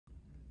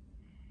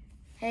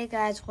Hey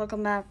guys,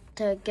 welcome back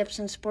to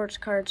Gibson Sports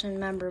Cards and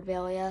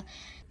Memorabilia.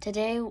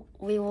 Today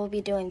we will be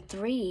doing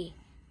 3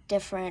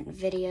 different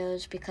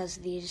videos because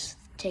these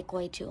take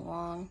way too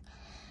long.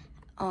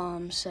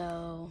 Let's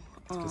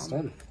get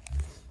started.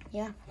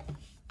 Yeah.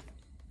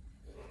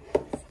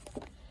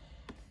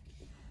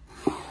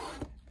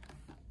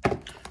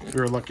 We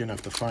were lucky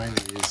enough to find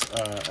these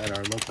at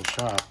our local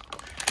shop,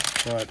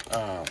 but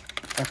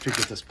after we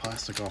get this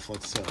plastic off,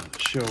 let's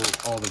show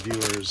all the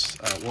viewers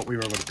what we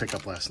were able to pick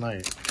up last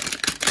night.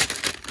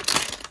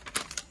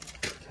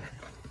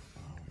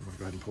 We'll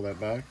go ahead and pull that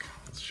back.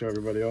 Let's show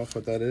everybody off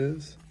what that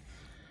is.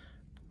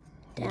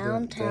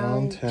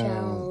 Downtown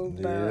Joe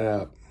Burrow.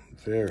 Yeah,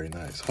 very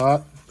nice.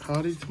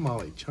 Hottie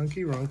tamale,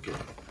 chunky runky.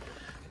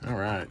 All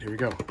right, here we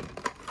go.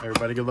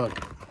 Everybody, good luck.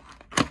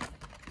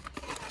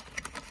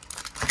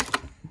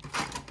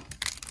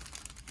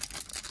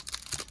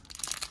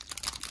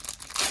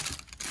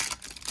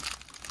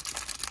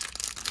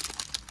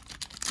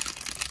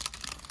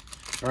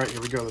 All right,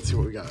 here we go. Let's see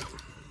what we got.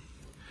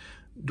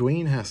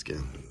 Dwayne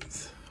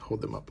Haskins.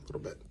 Hold them up a little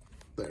bit.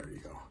 There you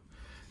go.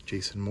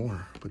 Jason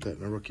Moore. Put that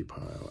in a rookie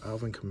pile.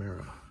 Alvin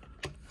Kamara.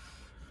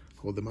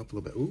 Hold them up a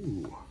little bit.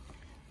 Ooh.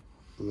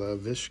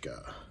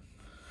 LaVishka.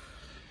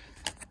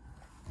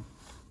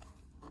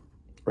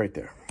 Right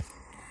there.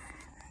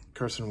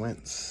 Carson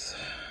Wentz.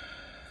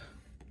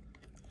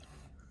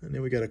 And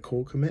then we got a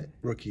Cole Kmet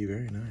rookie.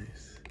 Very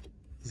nice.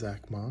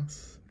 Zach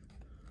Moss.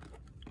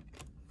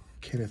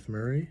 Kenneth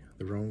Murray,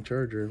 the wrong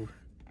Charger.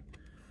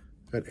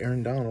 Got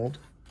Aaron Donald.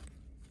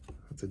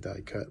 That's a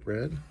die cut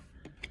red.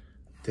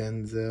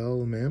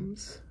 Denzel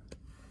Mims.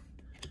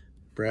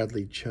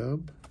 Bradley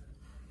Chubb.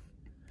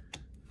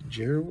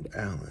 Gerald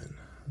Allen.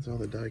 That's all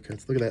the die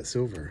cuts. Look at that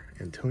silver.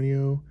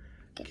 Antonio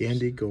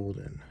Gandy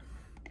Golden.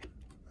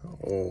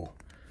 Oh,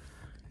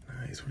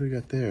 nice. What do we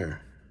got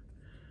there?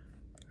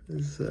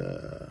 This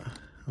is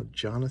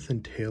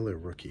Jonathan Taylor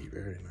rookie.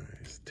 Very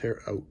nice.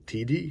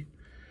 TD.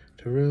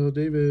 Terrell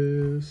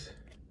Davis.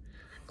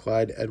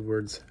 Clyde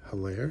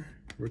Edwards-Helaire,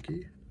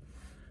 rookie.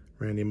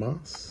 Randy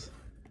Moss.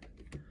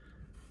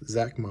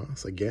 Zach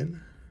Moss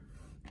again.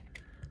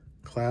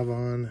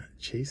 Clavon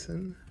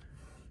Chasen.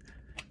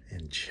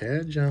 And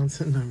Chad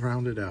Johnson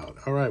rounded out.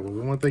 All right, well, we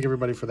want to thank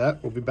everybody for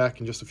that. We'll be back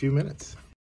in just a few minutes.